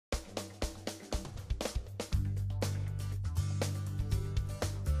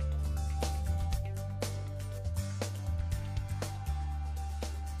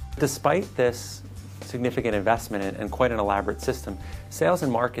Despite this significant investment and quite an elaborate system, sales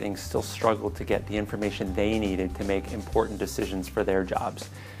and marketing still struggled to get the information they needed to make important decisions for their jobs.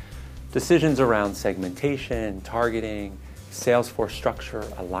 Decisions around segmentation, targeting, sales force structure,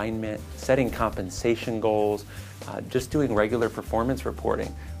 alignment, setting compensation goals, just doing regular performance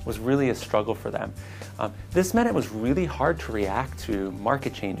reporting was really a struggle for them. This meant it was really hard to react to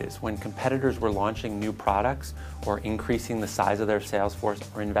market changes when competitors were launching new products or increasing the size of their sales force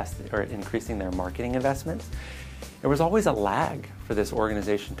or increasing their marketing investments. There was always a lag for this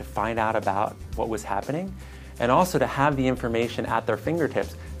organization to find out about what was happening and also to have the information at their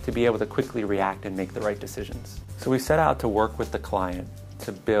fingertips to be able to quickly react and make the right decisions. So we set out to work with the client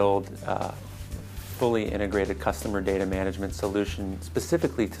to build a fully integrated customer data management solution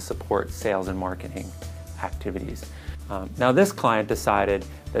specifically to support sales and marketing activities. Now this client decided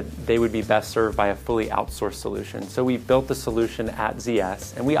that they would be best served by a fully outsourced solution. So we built the solution at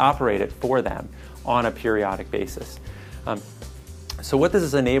ZS and we operate it for them on a periodic basis. So what this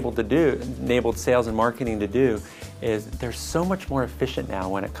has enabled sales and marketing to do is they're so much more efficient now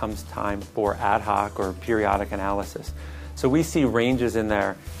when it comes time for ad hoc or periodic analysis. So we see ranges in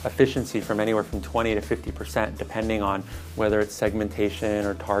their efficiency from anywhere from 20 to 50% depending on whether it's segmentation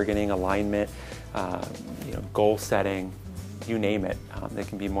or targeting, alignment, goal setting, you name it, they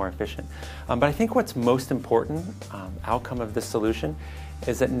can be more efficient. But I think what's most important outcome of this solution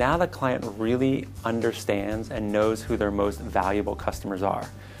is that now the client really understands and knows who their most valuable customers are.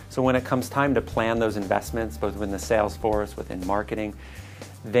 So when it comes time to plan those investments, both within the sales force, within marketing,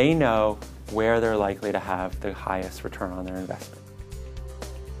 they know where they're likely to have the highest return on their investment.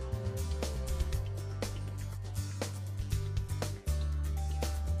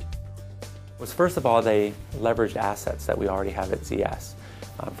 First of all, they leveraged assets that we already have at ZS.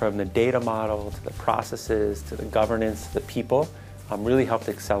 From the data model, to the processes, to the governance, to the people, really helped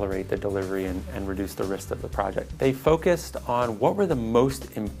accelerate the delivery and reduce the risk of the project. They focused on what were the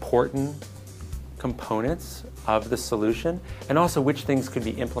most important components of the solution and also which things could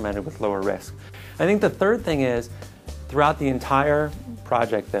be implemented with lower risk. I think the third thing is throughout the entire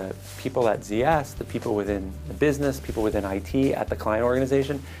project, the people at ZS, the people within the business, people within IT at the client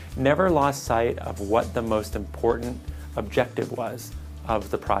organization never lost sight of what the most important objective was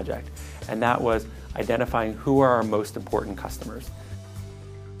of the project, and that was identifying who are our most important customers.